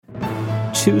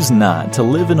Choose not to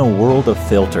live in a world of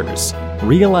filters.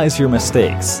 Realize your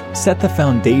mistakes. Set the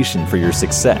foundation for your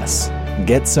success.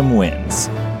 Get some wins.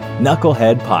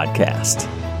 Knucklehead Podcast.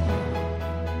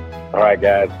 All right,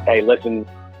 guys. Hey, listen.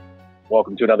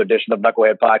 Welcome to another edition of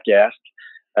Knucklehead Podcast.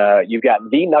 You've got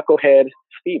the Knucklehead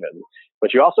Steven,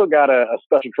 but you also got a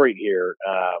special treat here.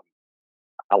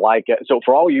 I like it. So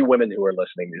for all you women who are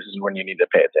listening, this is when you need to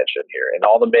pay attention here. And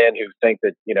all the men who think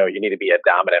that, you need to be a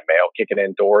dominant male kicking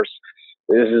in doors,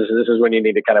 this is when you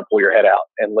need to kind of pull your head out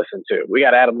and listen to. We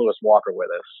got Adam Lewis Walker with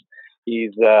us.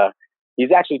 He's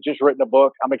actually just written a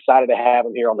book. I'm excited to have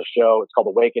him here on the show. It's called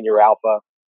Awaken Your Alpha.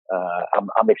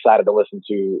 I'm excited to listen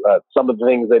to some of the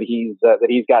things that he's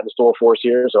got in store for us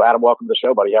here. So Adam, welcome to the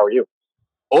show, buddy. How are you?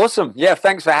 Awesome. Yeah,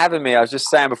 thanks for having me. I was just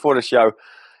saying before the show,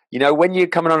 when you're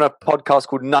coming on a podcast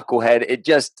called Knucklehead, it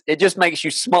just makes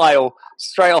you smile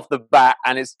straight off the bat,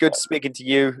 and it's good speaking to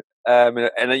you.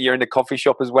 And you're in the coffee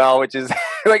shop as well, which is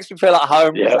makes me feel at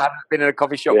home. Yeah. I haven't been in a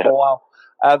coffee shop for a while.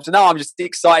 So now I'm just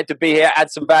excited to be here,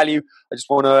 add some value. I just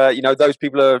want to, those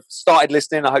people who have started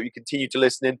listening, I hope you continue to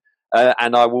listen,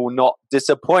 and I will not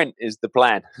disappoint is the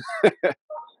plan.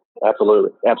 Absolutely.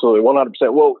 100%.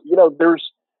 Well,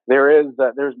 there's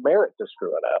merit to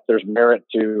screwing up. There's merit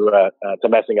to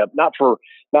messing up, not for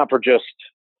just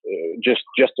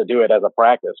to do it as a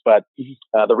practice. But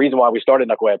the reason why we started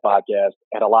Knucklehead Podcast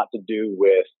had a lot to do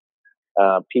with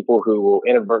people who will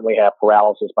inadvertently have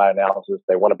paralysis by analysis.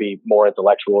 They want to be more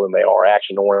intellectual than they are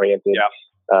action oriented.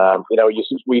 Yeah.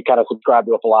 We kind of subscribe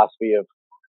to a philosophy of,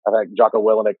 I think Jocko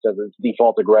Willink says it's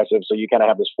default aggressive. So you kind of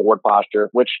have this forward posture,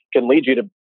 which can lead you to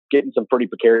get in some pretty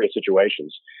precarious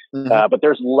situations. Mm-hmm. But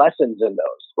there's lessons in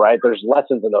those, right? There's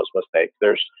lessons in those mistakes.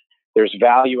 There's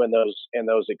value in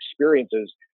those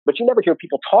experiences, but you never hear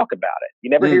people talk about it. You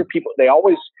never hear people. They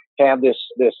always have this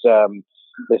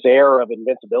air of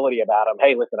invincibility about them.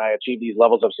 Hey, listen, I achieved these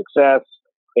levels of success,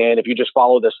 and if you just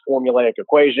follow this formulaic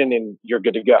equation, and you're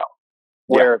good to go.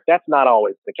 Where that's not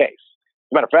always the case.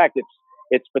 As a matter of fact,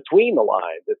 it's between the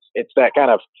lines. It's that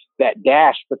kind of that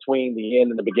dash between the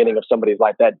end and the beginning of somebody's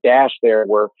life. That dash there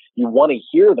where you want to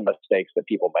hear the mistakes that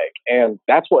people make, and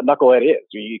that's what Knucklehead is.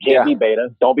 You can't be beta.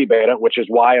 Don't be beta, which is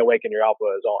why Awaken Your Alpha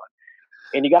is on.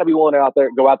 And you got to be willing to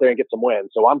go out there and get some wins.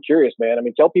 So I'm curious, man. I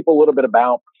mean, tell people a little bit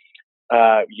about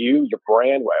you, your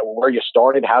brand, where you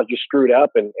started, how you screwed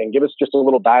up, and give us just a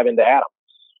little dive into Adam.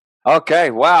 Okay.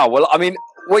 Wow. Well, I mean,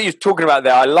 what you're talking about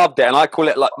there, I loved it. And I call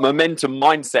it like momentum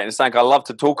mindset. And it's something I love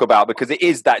to talk about because it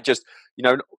is that just,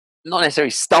 not necessarily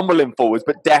stumbling forwards,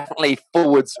 but definitely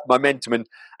forwards momentum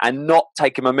and not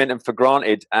taking momentum for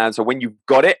granted. And so when you've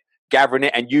got it, gathering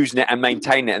it and using it and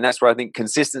maintaining it. And that's where I think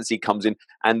consistency comes in.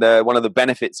 And one of the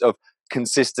benefits of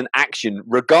consistent action,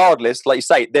 regardless, like you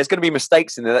say, there's going to be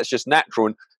mistakes in there. That's just natural.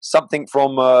 And something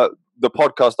from the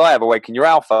podcast I have, Awaken Your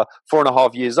Alpha,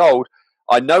 4.5 years old,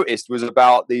 I noticed was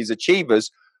about these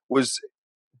achievers was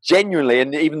genuinely,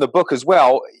 and even the book as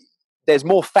well, there's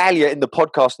more failure in the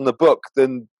podcast and the book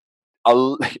than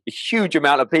a huge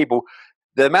amount of people.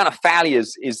 The amount of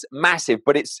failures is massive,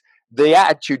 but it's the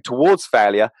attitude towards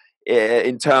failure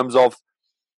in terms of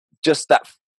just that,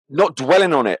 not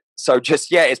dwelling on it. So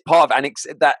just, it's part of, and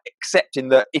that accepting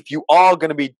that if you are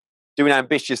going to be doing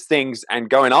ambitious things and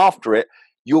going after it,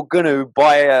 you're going to,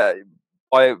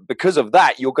 because of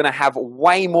that, you're going to have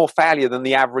way more failure than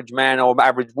the average man or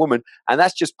average woman. And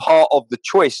that's just part of the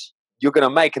choice you're going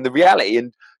to make in the reality.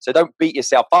 And so don't beat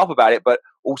yourself up about it. But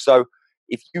also,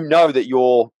 if you know that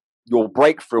your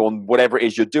breakthrough on whatever it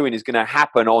is you're doing is going to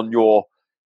happen on your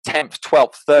 10th,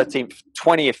 12th, 13th,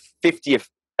 20th, 50th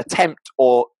attempt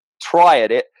or try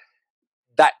at it,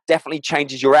 that definitely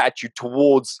changes your attitude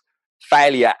towards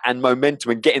failure and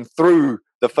momentum and getting through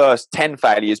the first 10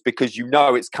 failures because you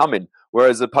know it's coming.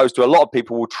 Whereas opposed to a lot of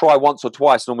people will try once or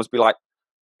twice and almost be like,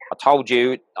 I told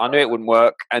you, I knew it wouldn't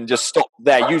work, and just stop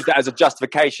there. Use that as a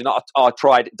justification. I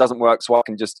tried, it doesn't work, so I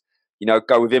can just,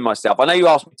 go within myself. I know you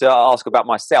asked me to ask about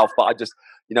myself, but I just,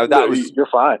 You're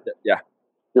fine. Yeah.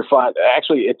 You're fine.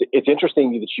 Actually, it's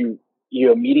interesting that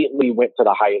you immediately went to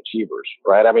the high achievers,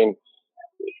 right? I mean,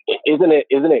 isn't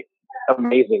it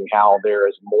amazing how there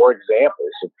is more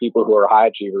examples of people who are high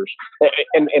achievers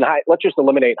and let's just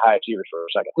eliminate high achievers for a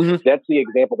second. Mm-hmm. That's the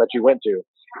example that you went to.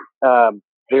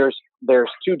 There's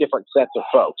two different sets of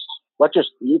folks.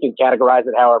 You can categorize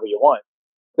it however you want.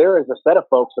 There is a set of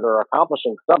folks that are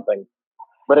accomplishing something,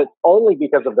 but it's only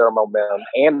because of their momentum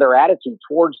and their attitude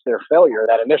towards their failure,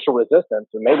 that initial resistance,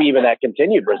 and maybe even that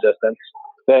continued resistance,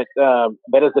 that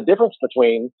is the difference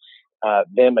between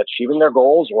them achieving their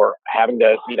goals or having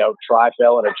to, try,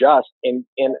 fail, and adjust and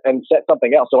set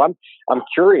something else. So I'm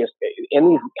curious, in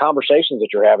these conversations that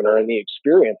you're having or in the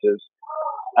experiences,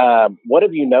 What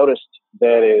have you noticed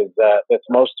that is that's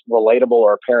most relatable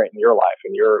or apparent in your life,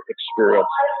 in your experience,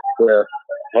 where,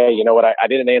 hey, you know what, I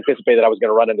didn't anticipate that I was going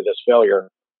to run into this failure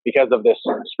because of this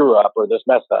screw up or this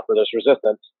mess up or this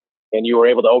resistance, and you were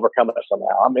able to overcome it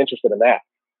somehow. I'm interested in that.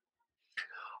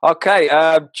 Okay,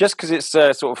 just because it's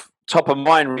sort of top of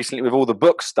mind recently with all the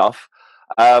book stuff.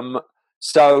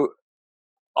 So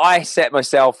I set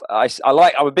myself,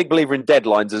 I'm a big believer in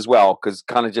deadlines as well, because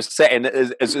kind of just setting it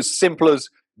as simple as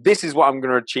this is what I'm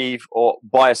going to achieve or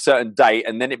by a certain date,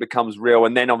 and then it becomes real.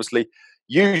 And then obviously,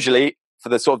 usually for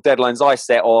the sort of deadlines I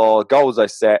set or goals I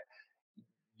set,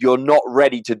 you're not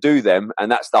ready to do them.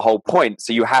 And that's the whole point.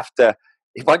 So you have to,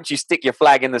 once you stick your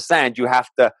flag in the sand, you have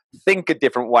to think a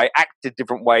different way, act a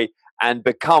different way, and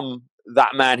become that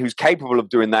man who's capable of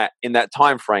doing that in that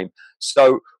time frame.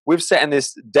 So we've set in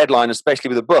this deadline, especially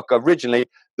with the book. Originally,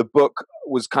 the book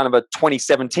was kind of a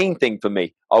 2017 thing for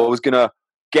me. I was going to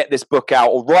get this book out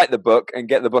or write the book and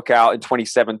get the book out in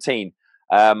 2017.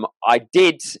 I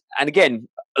did. And again,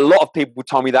 a lot of people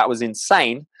told me that was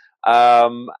insane.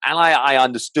 And I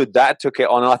understood that, took it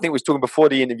on. And I think we was talking before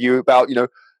the interview about,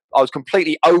 I was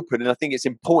completely open. And I think it's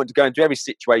important to go into every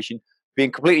situation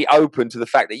being completely open to the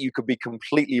fact that you could be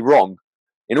completely wrong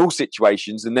in all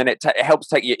situations. And then it helps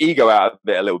take your ego out of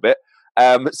it a little bit.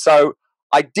 So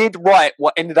I did write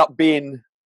what ended up being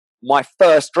my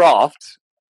first draft.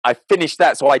 I finished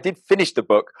that. So I did finish the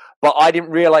book, but I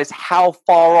didn't realize how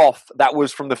far off that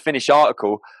was from the finished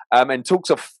article. And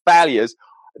talks of failures,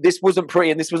 this wasn't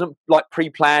pretty, and this wasn't like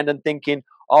pre-planned and thinking,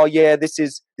 oh yeah, this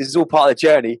is all part of the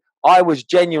journey. I was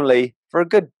genuinely, for a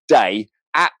good day,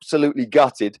 absolutely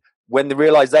gutted when the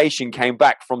realization came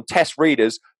back from test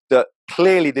readers that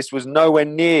clearly this was nowhere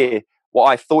near what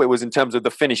I thought it was in terms of the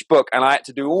finished book. And I had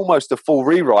to do almost a full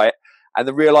rewrite, and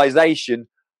the realization,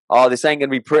 oh, this ain't going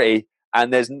to be pretty.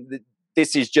 And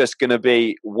this is just going to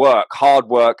be work, hard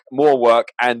work, more work.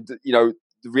 And,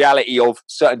 the reality of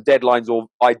certain deadlines or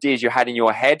ideas you had in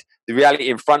your head, the reality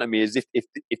in front of me is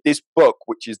if this book,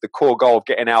 which is the core goal of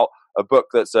getting out a book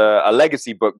that's a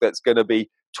legacy book that's going to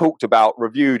be talked about,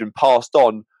 reviewed and passed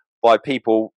on by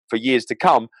people for years to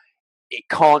come, it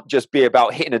can't just be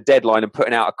about hitting a deadline and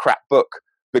putting out a crap book,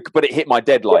 but it hit my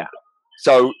deadline. Yeah.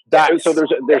 So there's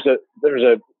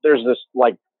this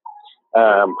like,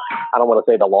 I don't want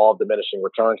to say the law of diminishing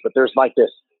returns, but there's like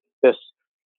this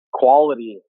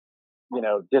quality,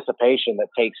 dissipation that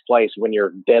takes place when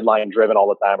you're deadline driven all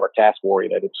the time or task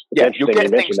oriented. You'll get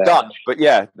things done, but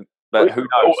who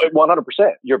knows? 100%.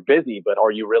 You're busy, but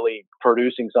are you really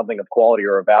producing something of quality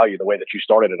or of value? The way that you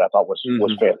started it, I thought was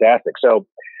fantastic. So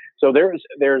there's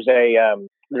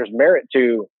merit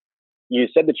to. You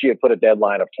said that you had put a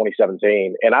deadline of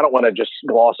 2017, and I don't want to just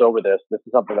gloss over this. This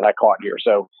is something that I caught here.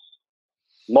 So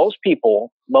most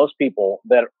people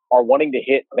that are wanting to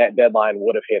hit that deadline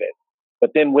would have hit it.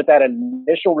 But then with that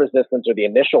initial resistance or the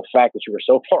initial fact that you were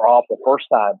so far off the first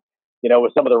time,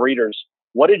 with some of the readers,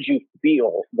 what did you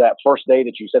feel that first day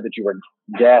that you said that you were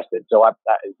gasted? So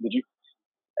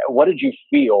what did you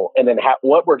feel? And then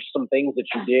what were some things that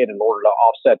you did in order to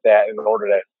offset that, in order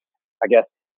to, I guess,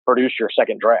 produce your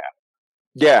second draft?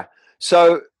 Yeah.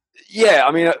 So,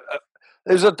 I mean,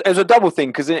 there's a double thing,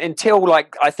 because until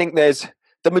I think there's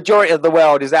the majority of the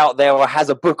world is out there or has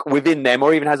a book within them,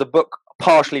 or even has a book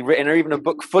partially written or even a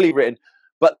book fully written,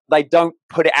 but they don't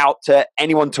put it out to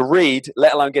anyone to read,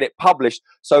 let alone get it published.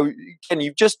 So again,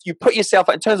 you put yourself,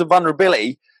 in terms of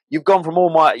vulnerability, you've gone from all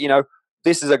my,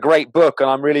 this is a great book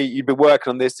and you've been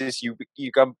working on this, you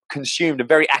become consumed and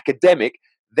very academic,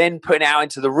 then putting it out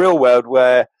into the real world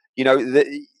where,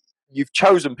 you've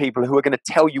chosen people who are going to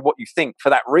tell you what you think for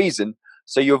that reason.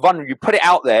 So you're vulnerable, you put it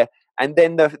out there, and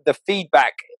then the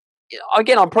feedback,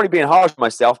 again, I'm probably being harsh on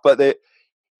myself, but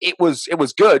it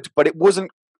was good, but it wasn't,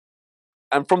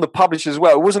 and from the publisher as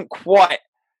well, it wasn't quite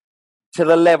to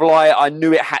the level I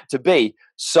knew it had to be.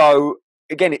 So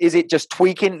again, is it just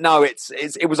tweaking? No,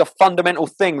 it was a fundamental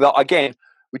thing that, again,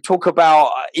 we talk about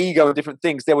ego and different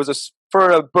things. There was for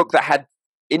a book that had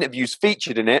interviews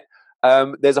featured in it,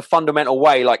 there's a fundamental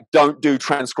way, like don't do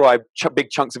transcribe big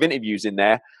chunks of interviews in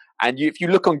there. And if you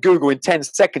look on Google in 10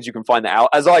 seconds, you can find that out,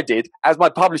 as I did, as my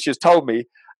publishers told me,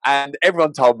 and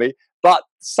everyone told me. But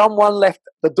someone left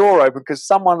the door open because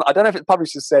someone, I don't know if it's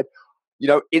publishers, said,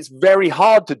 it's very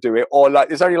hard to do it, or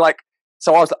there's only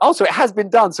so I was like, oh, so it has been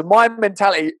done. So my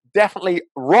mentality, definitely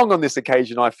wrong on this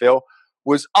occasion, I feel,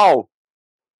 was,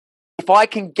 if I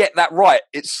can get that right,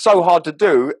 it's so hard to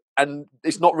do, and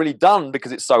it's not really done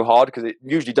because it's so hard, because it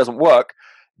usually doesn't work,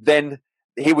 then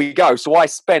here we go. So I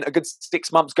spent a good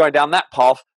 6 months going down that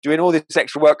path, doing all this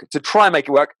extra work to try and make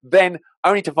it work, then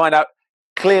only to find out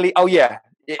clearly, oh yeah,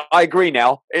 I agree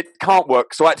now. It can't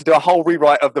work. So I had to do a whole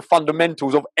rewrite of the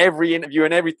fundamentals of every interview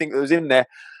and everything that was in there.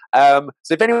 So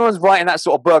if anyone's writing that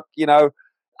sort of book,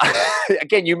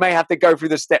 again, you may have to go through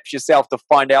the steps yourself to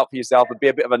find out for yourself and be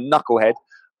a bit of a knucklehead.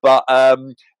 But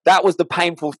that was the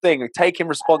painful thing, taking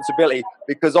responsibility,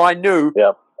 because I knew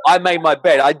I made my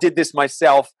bed. I did this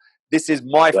myself. This is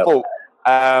my fault.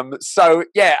 So,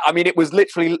 yeah, I mean, it was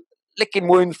literally licking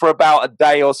wounds for about a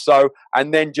day or so,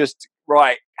 and then just,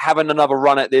 having another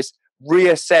run at this,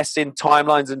 reassessing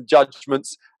timelines and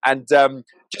judgments, and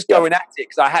just going at it,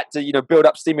 because I had to, build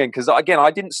up steam again. Because, again, I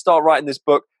didn't start writing this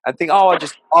book and think, I'll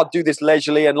do this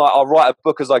leisurely and, I'll write a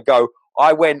book as I go.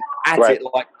 I went at it,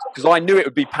 because I knew it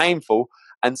would be painful.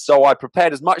 And so I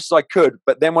prepared as much as I could.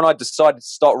 But then when I decided to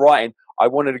start writing, I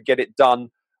wanted to get it done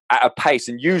at a pace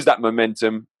and use that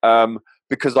momentum,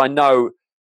 because I know,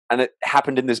 and it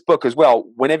happened in this book as well,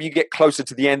 whenever you get closer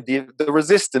to the end, the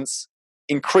resistance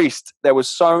increased. There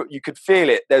was you could feel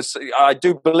it. I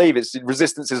do believe it's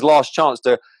resistance's last chance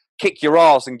to kick your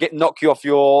ass and knock you off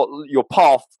your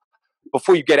path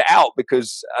before you get it out,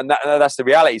 and that's the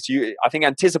reality. So I think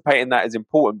anticipating that is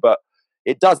important, but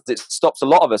it stops a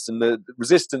lot of us, and the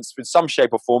resistance in some shape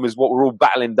or form is what we're all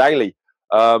battling daily.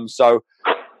 So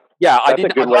yeah, that's a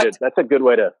good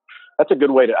way to, I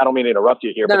don't mean to interrupt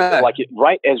you here, but like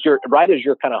right as you're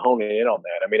kind of honing in on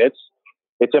that. I mean,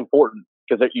 it's important,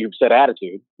 because you've said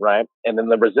attitude, right? And then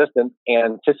the resistance,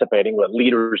 anticipating what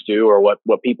leaders do, or what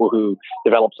people who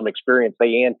develop some experience,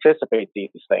 they anticipate these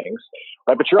things,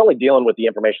 right? But you're only dealing with the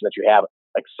information that you have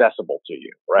accessible to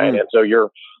you, right? And so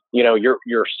your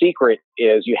secret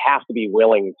is you have to be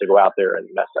willing to go out there and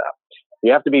mess up.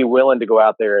 You have to be willing to go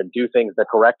out there and do things the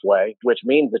correct way, which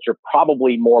means that you're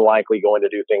probably more likely going to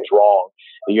do things wrong.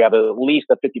 You have at least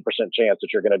a 50% chance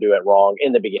that you're going to do it wrong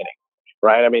in the beginning,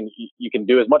 right? I mean, you can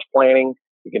do as much planning,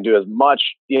 you can do as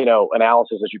much,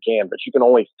 analysis as you can, but you can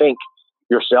only think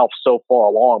yourself so far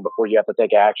along before you have to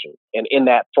take action. And in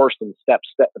that first and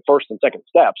second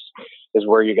steps is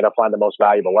where you're going to find the most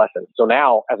valuable lesson. So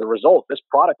now, as a result, this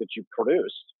product that you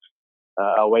produced,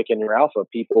 Awaken Your Alpha,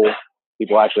 people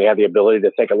actually have the ability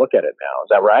to take a look at it now. Is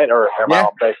that right? Or am I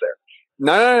off base there?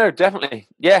 No, definitely.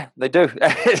 Yeah, they do.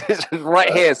 It's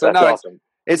right here. So that's awesome.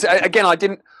 It's again, I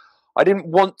didn't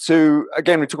want to,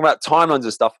 again, we're talking about timelines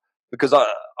and stuff, because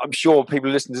I'm sure people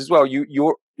listen to this as well.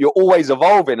 You're always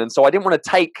evolving. And so I didn't want to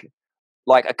take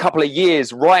like a couple of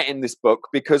years writing this book,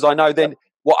 because I know then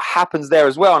what happens there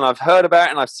as well. And I've heard about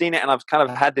it and I've seen it, and I've kind of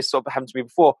had this sort of happen to me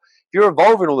before. If you're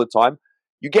evolving all the time,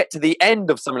 you get to the end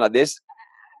of something like this,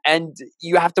 and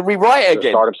you have to rewrite it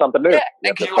again. Start of something new. Yeah,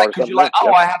 because you're like,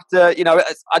 I have to,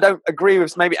 I don't agree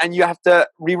with maybe, and you have to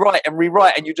rewrite,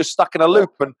 and you're just stuck in a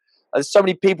loop. And there's so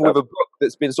many people with a book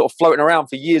that's been sort of floating around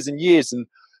for years and years. And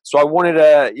so I wanted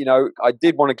to, I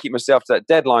did want to keep myself to that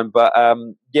deadline, but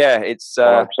it's,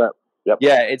 100%. Yep.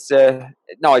 Yeah, it's,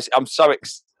 I'm so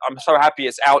happy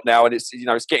it's out now, and it's,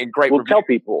 it's getting great reviews.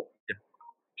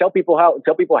 Tell people how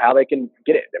they can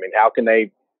get it. I mean, how can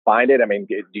they find it? I mean,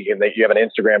 you have an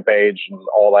Instagram page and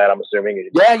all that, I'm assuming.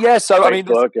 Yeah. So,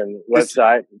 Facebook and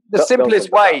website. The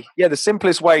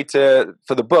simplest way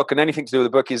for the book and anything to do with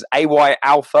the book is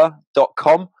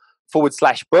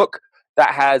ayalpha.com/book.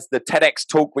 That has the TEDx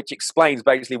talk, which explains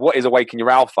basically what is Awaken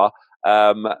Your Alpha,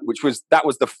 that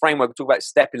was the framework. We talk about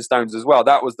stepping stones as well.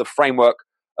 That was the framework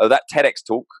of that TEDx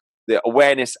talk. The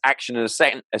awareness, action, and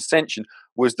ascension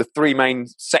was the three main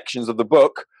sections of the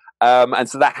book. And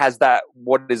so that has that,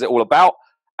 what is it all about?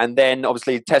 And then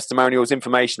obviously testimonials,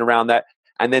 information around that,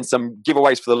 and then some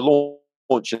giveaways for the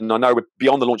launch. And I know we're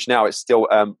beyond the launch now. It's still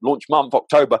launch month,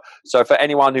 October. So for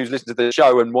anyone who's listened to the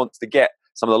show and wants to get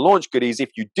some of the launch goodies,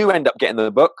 if you do end up getting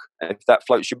the book, if that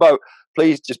floats your boat,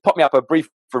 please just pop me up a brief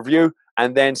review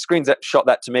and then screenshot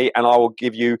that to me, and I will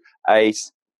give you a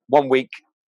 1 week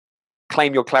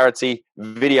Claim Your Clarity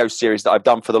video series that I've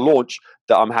done for the launch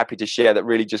that I'm happy to share, that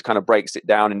really just kind of breaks it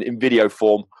down in video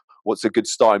form, what's a good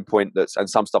starting point, and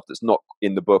some stuff that's not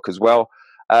in the book as well.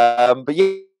 But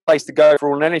yeah, place to go for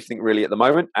all and anything really at the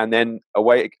moment. And then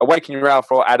Awaken Your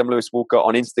Alpha, Adam Lewis Walker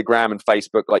on Instagram and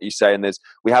Facebook, like you say, and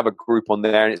we have a group on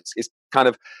there, and it's kind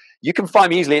of, you can find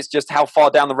me easily. It's just how far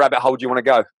down the rabbit hole do you want to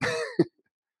go?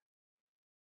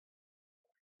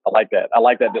 I like that. I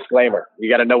like that disclaimer. You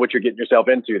got to know what you're getting yourself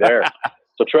into there.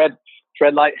 So tread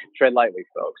lightly,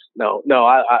 folks. No,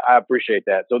 I appreciate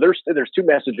that. So there's two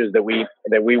messages that we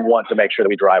want to make sure that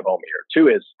we drive home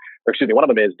here. One of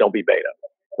them is don't be beta.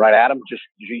 Right, Adam?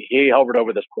 He hovered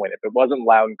over this point. If it wasn't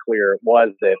loud and clear, it was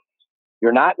that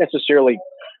you're not necessarily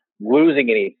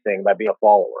losing anything by being a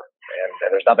follower, and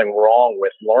there's nothing wrong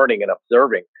with learning and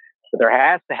observing. but there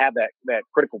has to have that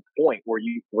critical point where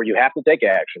you have to take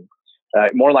action.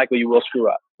 More likely you will screw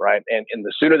up, right? And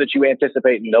the sooner that you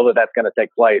anticipate and know that that's going to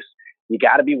take place, you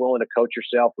got to be willing to coach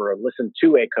yourself or listen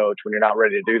to a coach when you're not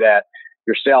ready to do that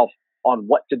yourself on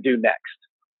what to do next.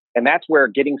 And that's where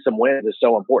getting some wins is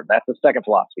so important. That's the second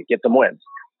philosophy, get some wins.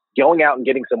 Going out and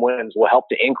getting some wins will help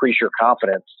to increase your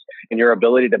confidence in your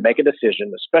ability to make a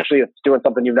decision, especially if it's doing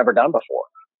something you've never done before.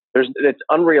 It's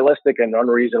unrealistic and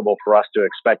unreasonable for us to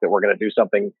expect that we're going to do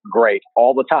something great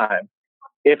all the time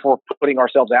if we're putting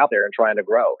ourselves out there and trying to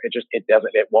grow.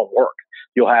 It won't work.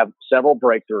 You'll have several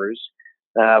breakthroughs,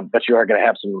 but you are going to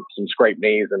have some scraped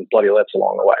knees and bloody lips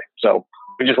along the way. So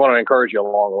we just want to encourage you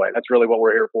along the way. That's really what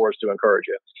we're here for, is to encourage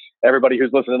you. Everybody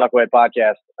who's listening to Knucklehead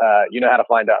Podcast, you know how to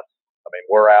find us. I mean,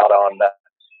 we're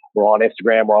on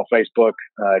Instagram, we're on Facebook.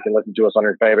 You can listen to us on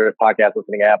your favorite podcast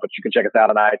listening app, but you can check us out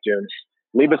on iTunes.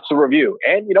 Leave us a review.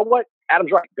 And you know what?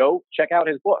 Adam's right. Go check out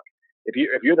his book. If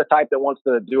you're the type that wants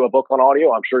to do a book on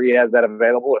audio, I'm sure he has that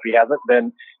available. If he hasn't,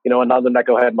 then, another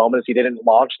Knucklehead moment is he didn't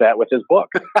launch that with his book.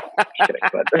 Just kidding,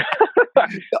 but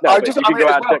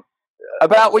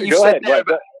about what you said there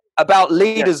about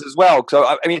leaders as well. So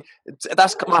I mean,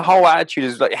 that's my whole attitude,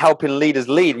 is like helping leaders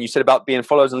lead. And you said about being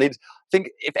followers and leaders. I think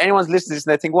if anyone's listening to this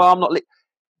and they think, well, I'm not,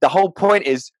 the whole point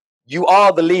is you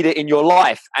are the leader in your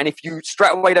life. And if you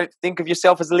straight away don't think of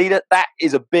yourself as a leader, that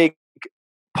is a big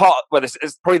part. Well, it's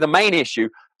probably the main issue.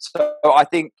 So I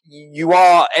think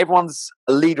everyone's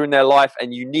a leader in their life,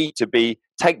 and you need to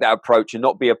take that approach and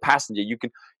not be a passenger.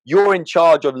 You're in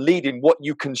charge of leading what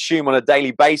you consume on a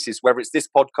daily basis, whether it's this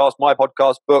podcast, my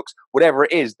podcast, books, whatever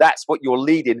it is. That's what you're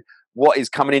leading, what is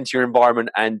coming into your environment,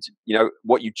 and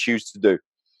what you choose to do.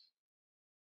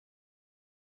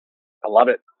 I love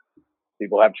it.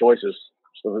 People have choices.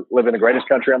 So we live in the greatest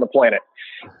country on the planet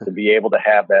to be able to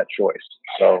have that choice.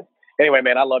 So anyway,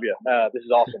 man, I love you. This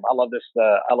is awesome. I love this.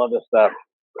 I love this stuff.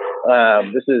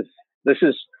 This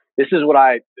is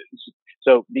what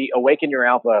so the Awaken Your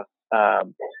Alpha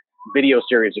video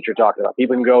series that you're talking about,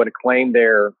 people can go and claim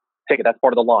their ticket. That's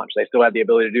part of the launch. They still have the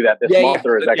ability to do that this month,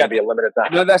 or is that going to be a limited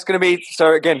time? No, that's going to be,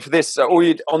 so again, for this,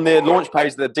 on the launch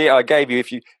page, the detail I gave you,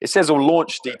 it says all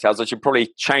launch details, I should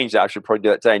probably change that. I should probably do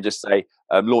that today and just say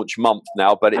launch month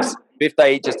now, but if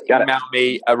they just email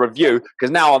me a review, because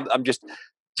now I'm just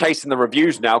chasing the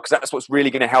reviews now, because that's what's really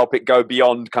going to help it go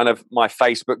beyond kind of my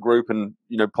Facebook group and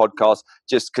podcast,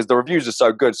 just because the reviews are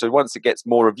so good. So once it gets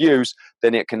more reviews,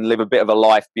 then it can live a bit of a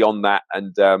life beyond that,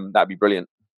 and that'd be brilliant.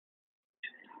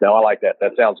 No, I like that.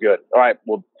 That sounds good. All right,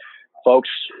 well, folks,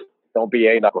 don't be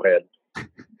a knucklehead,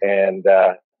 and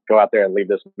go out there and leave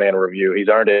this man a review. He's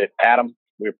earned it. Adam,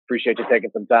 we appreciate you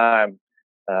taking some time.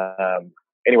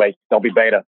 Anyway, don't be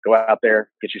beta. Go out there,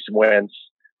 get you some wins.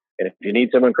 And if you need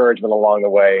some encouragement along the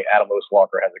way, Adam Lewis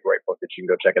Walker has a great book that you can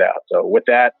go check it out. So with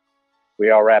that,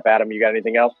 we all wrap. Adam, you got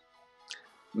anything else?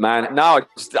 Man, no,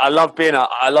 I love being on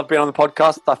the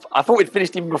podcast. I thought we'd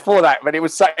finished even before that, but it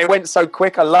went so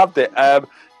quick. I loved it.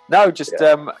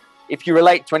 If you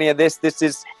relate to any of this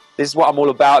is what I'm all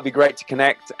about. It'd be great to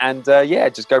connect, and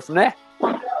just go from there.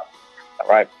 All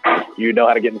right. You know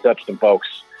how to get in touch with them, folks.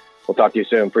 We'll talk to you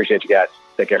soon. Appreciate you guys.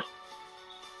 Take care.